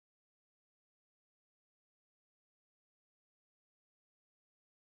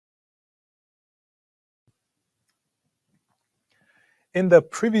In the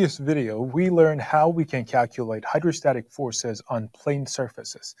previous video, we learned how we can calculate hydrostatic forces on plane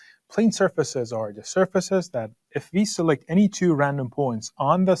surfaces. Plane surfaces are the surfaces that if we select any two random points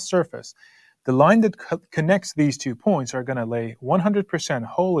on the surface, the line that connects these 2 points are going to lay 100%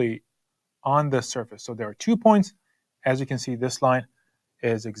 wholly on the surface. So there are 2 points. As you can see, this line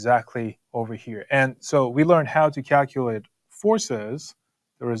is exactly over here. And so we learned how to calculate forces,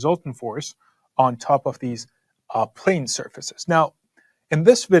 the resultant force, on top of these plane surfaces. Now, in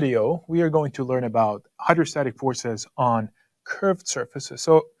this video, we are going to learn about hydrostatic forces on curved surfaces.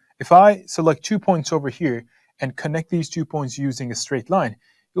 So if I select 2 points over here and connect these 2 points using a straight line,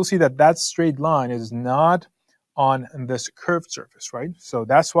 you'll see that that straight line is not on this curved surface, right? So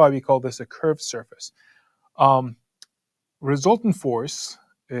that's why we call this a curved surface. Resultant force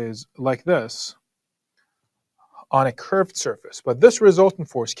is like this on a curved surface, but this resultant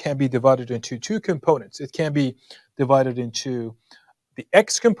force can be divided into 2 components. It can be divided into the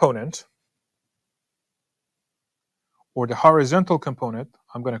x component, or the horizontal component.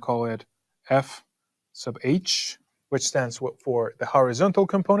 I'm going to call it F sub h, which stands for the horizontal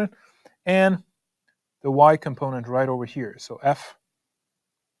component, and the y component right over here. So F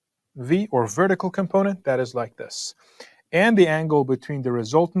V, or vertical component, that is like this. And the angle between the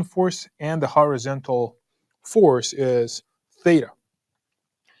resultant force and the horizontal force is theta.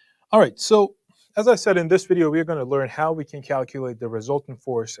 All right, so as I said, in this video, we are going to learn how we can calculate the resultant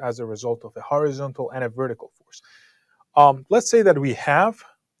force as a result of a horizontal and a vertical force. Let's say that we have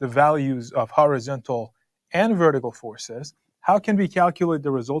the values of horizontal and vertical forces. How can we calculate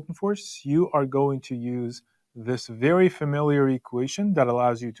the resultant force? You are going to use this very familiar equation that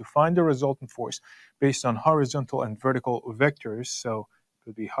allows you to find the resultant force based on horizontal and vertical vectors. So it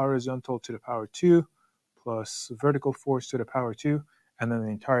would be horizontal to the power 2 plus vertical force to the power 2, and then the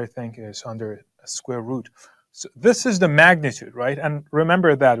entire thing is under a square root. So this is the magnitude, right? And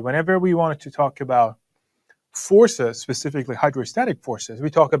remember that whenever we wanted to talk about forces, specifically hydrostatic forces, we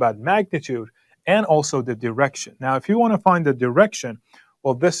talk about magnitude and also the direction. Now, if you want to find the direction,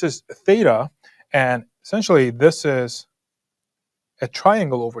 well, this is theta, and essentially this is a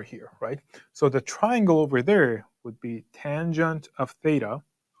triangle over here, right? So the triangle over there would be tangent of theta,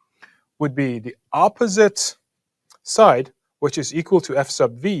 would be the opposite side, which is equal to F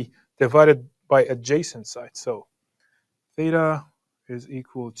sub V divided by adjacent side. So theta is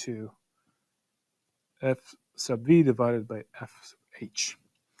equal to F sub V divided by F sub H.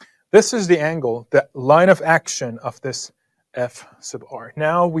 This is the angle, the line of action of this F sub R.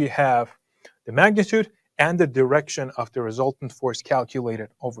 Now we have the magnitude and the direction of the resultant force calculated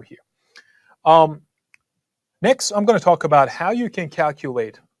over here. Next, I'm going to talk about how you can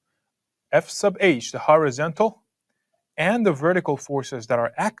calculate F sub H, the horizontal, and the vertical forces that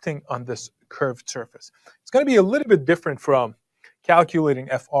are acting on this curved surface. It's going to be a little bit different from calculating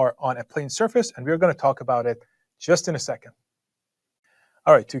FR on a plane surface, and we're going to talk about it just in a second.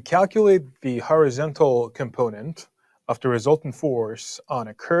 All right, to calculate the horizontal component of the resultant force on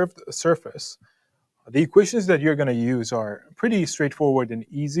a curved surface, the equations that you're going to use are pretty straightforward and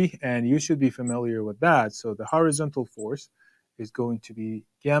easy, and you should be familiar with that. So the horizontal force is going to be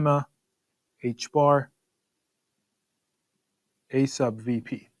gamma H bar A sub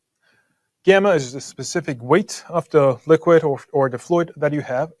Vp. Gamma is the specific weight of the liquid or the fluid that you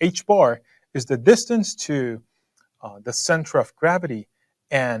have. H bar is the distance to the center of gravity,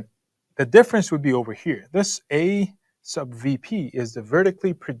 and the difference would be over here. This A sub Vp is the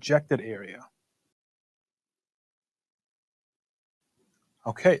vertically projected area.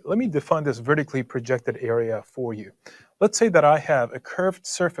 Okay, let me define this vertically projected area for you. Let's say that I have a curved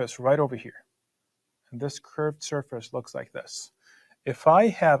surface right over here, and this curved surface looks like this. If I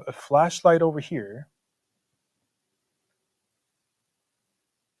have a flashlight over here,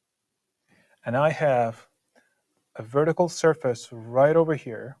 and I have a vertical surface right over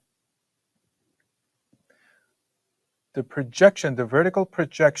here, the projection, the vertical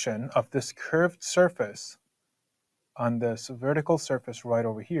projection of this curved surface on this vertical surface right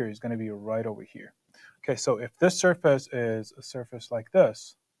over here is going to be right over here. Okay, so if this surface is a surface like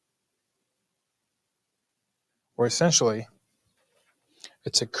this, or essentially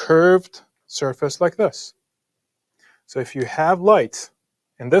it's a curved surface like this. So if you have light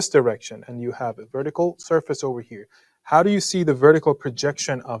in this direction and you have a vertical surface over here, how do you see the vertical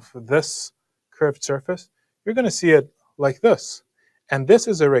projection of this curved surface? You're going to see it like this. And this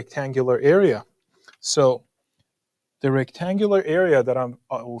is a rectangular area. So the rectangular area that I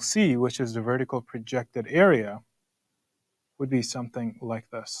will see, which is the vertical projected area, would be something like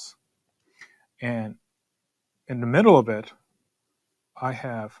this. And in the middle of it, I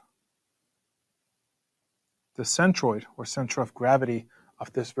have the centroid or center of gravity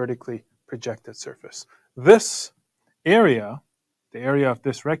of this vertically projected surface. This area, the area of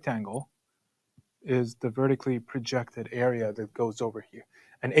this rectangle, is the vertically projected area that goes over here.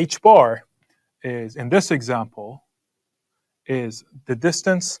 And h bar is, in this example, is the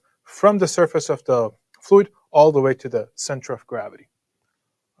distance from the surface of the fluid all the way to the center of gravity.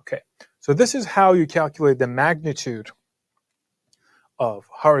 Okay, so this is how you calculate the magnitude of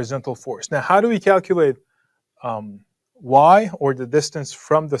horizontal force. Now, how do we calculate y, or the distance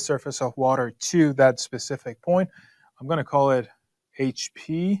from the surface of water to that specific point? I'm going to call it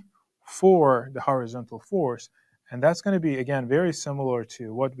HP for the horizontal force. And that's going to be, again, very similar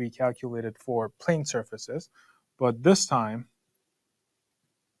to what we calculated for plane surfaces. But this time,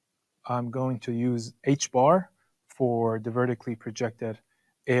 I'm going to use h bar for the vertically projected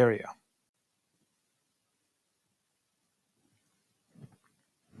area.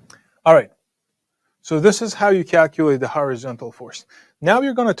 All right, so this is how you calculate the horizontal force. Now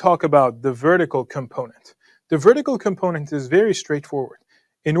we're going to talk about the vertical component. The vertical component is very straightforward.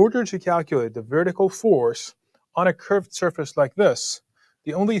 In order to calculate the vertical force on a curved surface like this,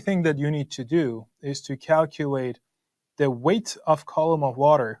 the only thing that you need to do is to calculate the weight of column of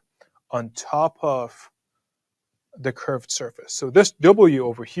water on top of the curved surface. So this W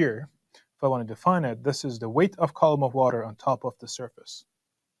over here, if I want to define it, this is the weight of column of water on top of the surface.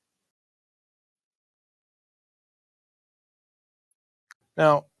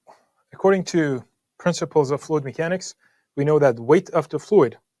 Now, according to principles of fluid mechanics, we know that weight of the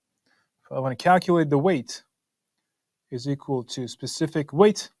fluid, if I want to calculate the weight, is equal to specific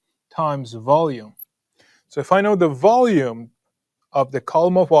weight times volume. So if I know the volume of the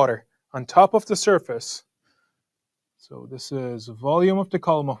column of water on top of the surface, so this is volume of the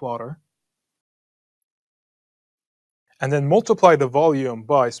column of water, and then multiply the volume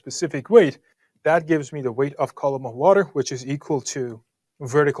by specific weight, that gives me the weight of column of water, which is equal to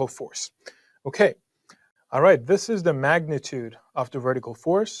vertical force. Okay, all right, this is the magnitude of the vertical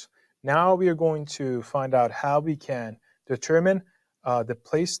force. Now we are going to find out how we can determine the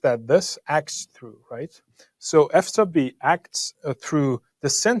place that this acts through, right? So F sub B acts through the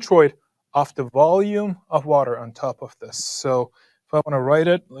centroid of the volume of water on top of this. So if I want to write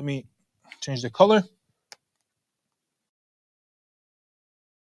it, let me change the color.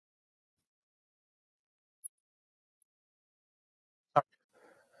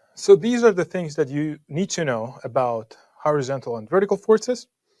 So these are the things that you need to know about horizontal and vertical forces.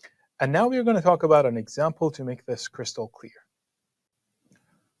 And now we're going to talk about an example to make this crystal clear.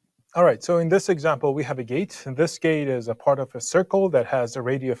 All right, so in this example, we have a gate. And this gate is a part of a circle that has a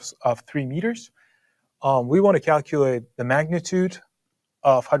radius of 3 meters. We want to calculate the magnitude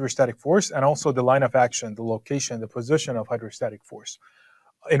of hydrostatic force and also the line of action, the location, the position of hydrostatic force.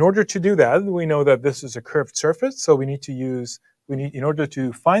 In order to do that, we know that this is a curved surface, so in order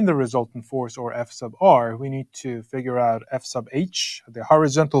to find the resultant force, or F sub r, we need to figure out F sub h, the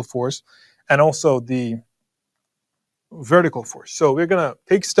horizontal force, and also the vertical force. So we're going to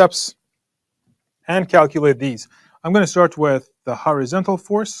take steps and calculate these. I'm going to start with the horizontal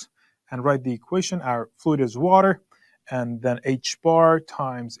force and write the equation. Our fluid is water, and then h bar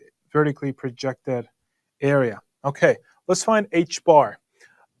times vertically projected area. Okay, let's find h bar.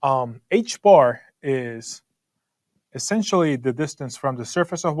 H bar is essentially the distance from the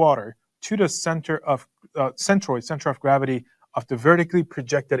surface of water to the center of center of gravity of the vertically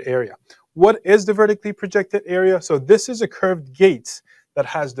projected area. What is the vertically projected area? So this is a curved gate that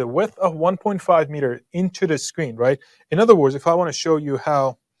has the width of 1.5 meter into the screen, right? In other words, if I want to show you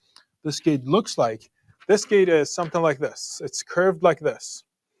how this gate looks like, this gate is something like this. It's curved like this.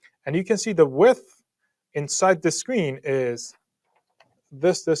 And you can see the width inside the screen is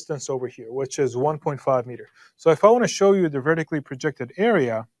this distance over here, which is 1.5 meter. So if I want to show you the vertically projected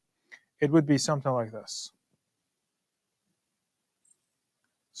area, it would be something like this.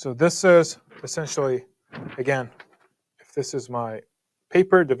 So this is essentially, again, if this is my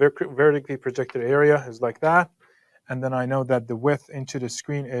paper, the vertically projected area is like that. And then I know that the width into the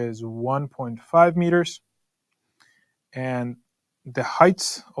screen is 1.5 meters. And the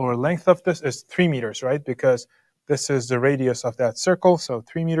height or length of this is 3 meters, right? Because this is the radius of that circle, so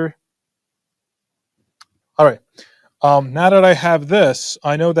 3 meters. All right. Now that I have this,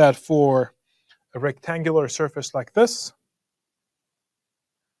 I know that for a rectangular surface like this,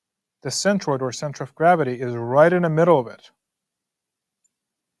 the centroid or center of gravity is right in the middle of it.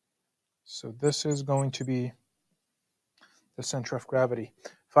 So this is going to be the center of gravity.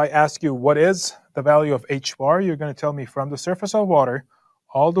 If I ask you what is the value of h bar, you're going to tell me from the surface of water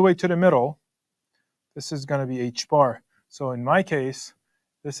all the way to the middle, this is going to be h bar. So in my case,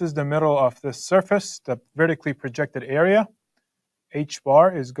 This is the middle of this surface, the vertically projected area. H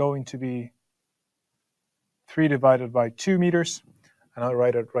bar is going to be 3 divided by 2 meters, and I'll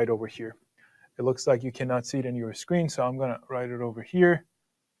write it right over here. It looks like you cannot see it in your screen, so I'm going to write it over here.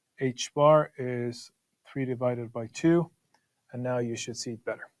 H bar is 3 divided by 2, and now you should see it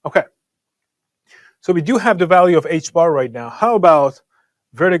better. Okay, so we do have the value of H bar right now. How about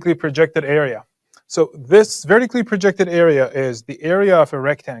vertically projected area? So this vertically projected area is the area of a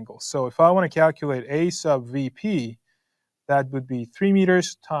rectangle. So if I want to calculate A sub VP, that would be 3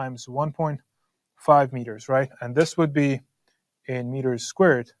 meters times 1.5 meters, right? And this would be in meters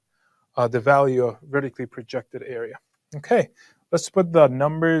squared, the value of vertically projected area. Okay, let's put the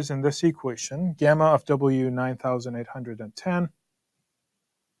numbers in this equation. Gamma of W 9,810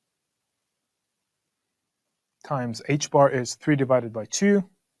 times H bar is 3 divided by 2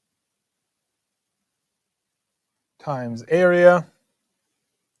 times area,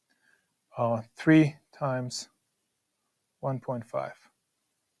 3 times 1.5.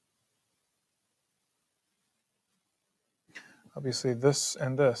 Obviously, this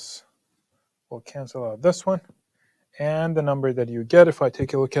and this will cancel out this one. And the number that you get, if I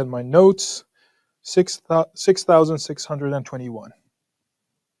take a look at my notes, 6,621.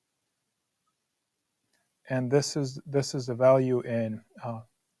 And this is the value in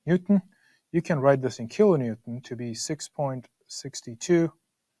Newton. You can write this in kilonewton to be 6.62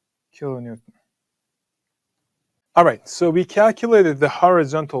 kilonewton. All right, so we calculated the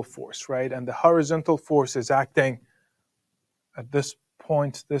horizontal force, right? And the horizontal force is acting at this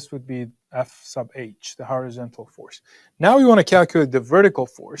point. This would be F sub H, the horizontal force. Now we want to calculate the vertical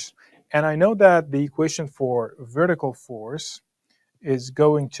force. And I know that the equation for vertical force is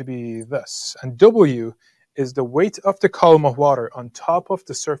going to be this. And W is the weight of the column of water on top of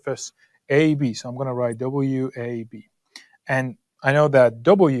the surface AB. So I'm going to write WAB. And I know that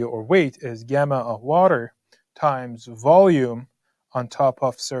W, or weight, is gamma of water times volume on top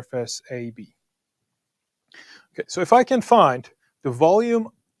of surface AB. Okay, so if I can find the volume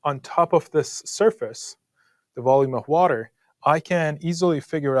on top of this surface, the volume of water, I can easily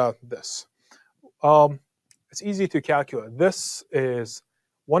figure out this. It's easy to calculate. This is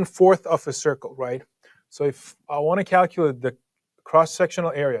 1/4 of a circle, right? So if I want to calculate the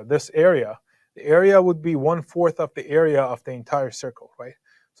cross-sectional area, this area, the area would be 1/4 of the area of the entire circle, right?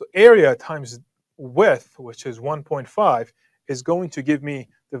 So area times width, which is 1.5, is going to give me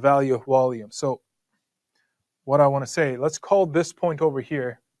the value of volume. So what I want to say, let's call this point over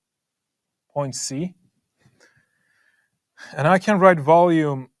here point C. And I can write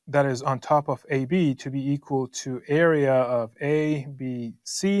volume that is on top of AB to be equal to area of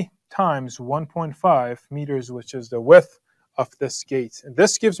ABC times 1.5 meters, which is the width of this gate. And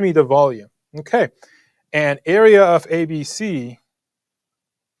this gives me the volume. Okay. And area of ABC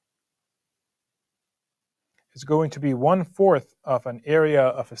is going to be 1/4 of an area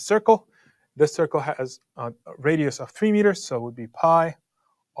of a circle. This circle has a radius of 3 meters, so it would be pi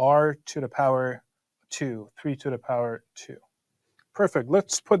r to the power 2, 3 to the power 2. Perfect.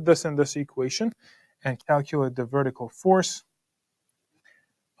 Let's put this in this equation and calculate the vertical force.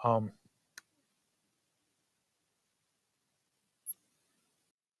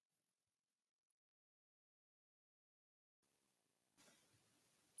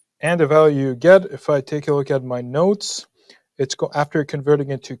 And the value you get, if I take a look at my notes, after converting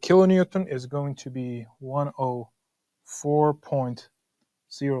it to kilonewton, is going to be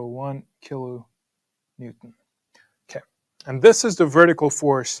 104.01 kilonewton. Okay, and this is the vertical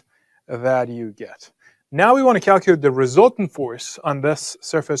force that you get. Now we want to calculate the resultant force on this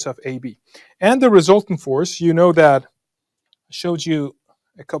surface of AB. And the resultant force, you know that I showed you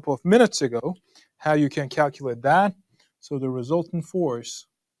a couple of minutes ago how you can calculate that. So the resultant force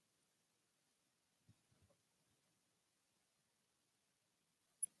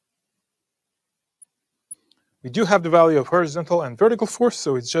we do have the value of horizontal and vertical force,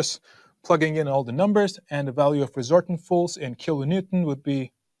 so it's just plugging in all the numbers, and the value of resultant force in kilonewton would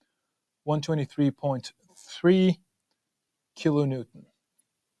be 123.3 kilonewton.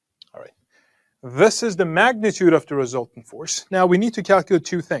 All right. This is the magnitude of the resultant force. Now we need to calculate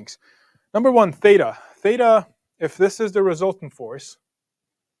two things. Number one, theta. Theta, if this is the resultant force,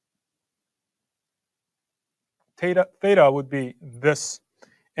 theta would be this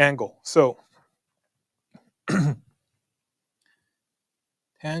angle. So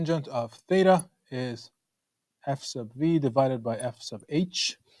tangent of theta is f sub v divided by f sub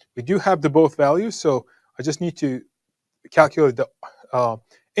h. We do have the both values, so I just need to calculate the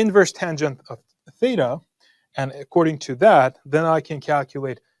inverse tangent of theta, and according to that, then I can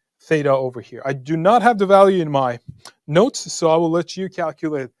calculate theta over here. I do not have the value in my notes, so I will let you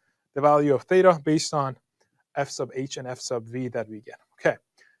calculate the value of theta based on f sub h and f sub v that we get. Okay,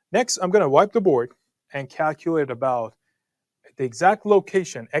 next I'm going to wipe the board and calculate about the exact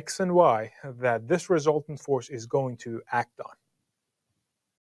location, x and y, that this resultant force is going to act on.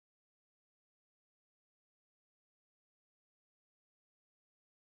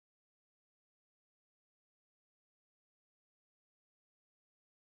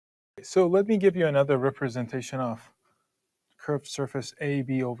 So let me give you another representation of curved surface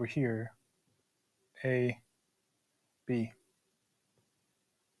AB over here. A, B.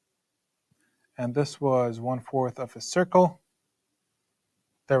 And this was 1/4 of a circle.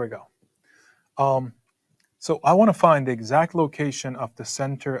 There we go. So I want to find the exact location of the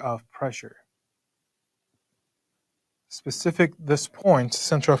center of pressure. This point,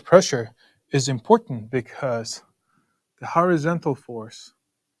 center of pressure, is important because the horizontal force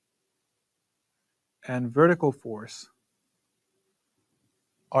and vertical force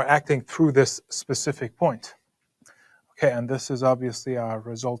are acting through this specific point. Okay, and this is obviously our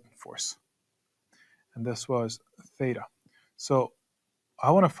resultant force. And this was theta. So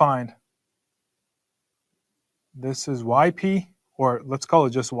I want to find, this is yp, or let's call it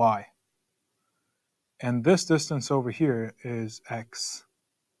just y. And this distance over here is x.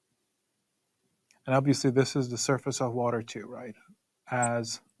 And obviously this is the surface of water too, right?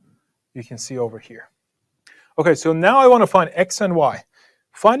 As you can see over here. Okay, so now I want to find x and y.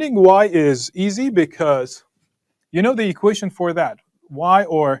 Finding y is easy because you know the equation for that. Y,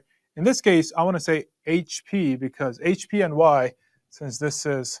 or in this case, I want to say HP, because HP and y, since this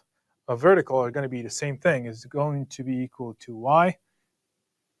is a vertical, are going to be the same thing, is going to be equal to y,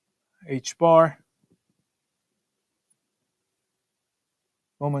 h bar,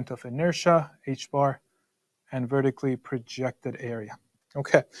 moment of inertia, h bar, and vertically projected area.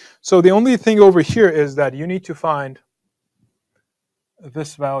 Okay, so the only thing over here is that you need to find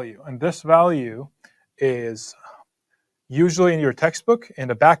this value, and this value is usually in your textbook, in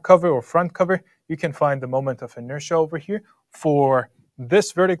the back cover or front cover, you can find the moment of inertia over here. For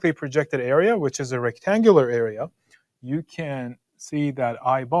this vertically projected area, which is a rectangular area, you can see that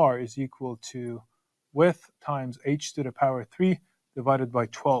I bar is equal to width times h to the power 3 divided by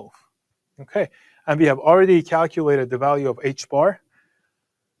 12. Okay, and we have already calculated the value of h bar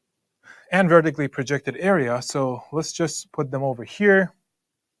and vertically projected area, so let's just put them over here.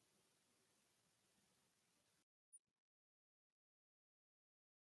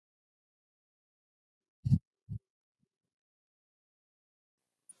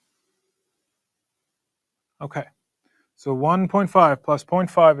 Okay, so 1.5 plus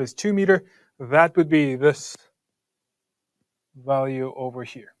 0.5 is 2 meters. That would be this value over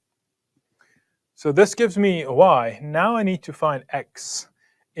here. So this gives me y. Now I need to find x.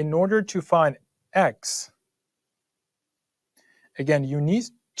 In order to find x, again, you need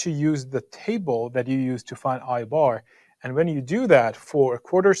to use the table that you use to find I bar. And when you do that for a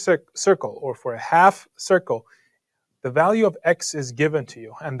quarter circle or for a half circle, the value of x is given to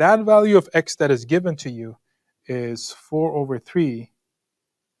you. And that value of x that is given to you is 4/3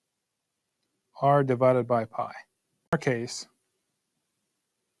 r divided by pi. In our case,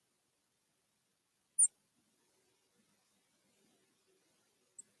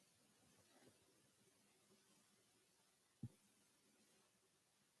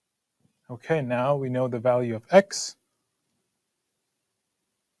 okay, now we know the value of x.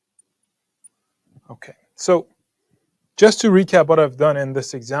 Okay, so just to recap what I've done in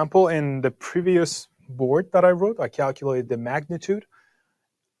this example, in the previous board that I wrote, I calculated the magnitude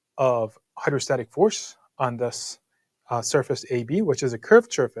of hydrostatic force on this surface AB, which is a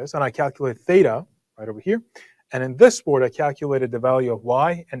curved surface, and I calculated theta right over here. And in this board, I calculated the value of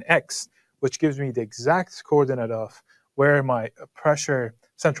y and x, which gives me the exact coordinate of where my pressure,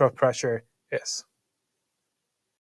 center of pressure is.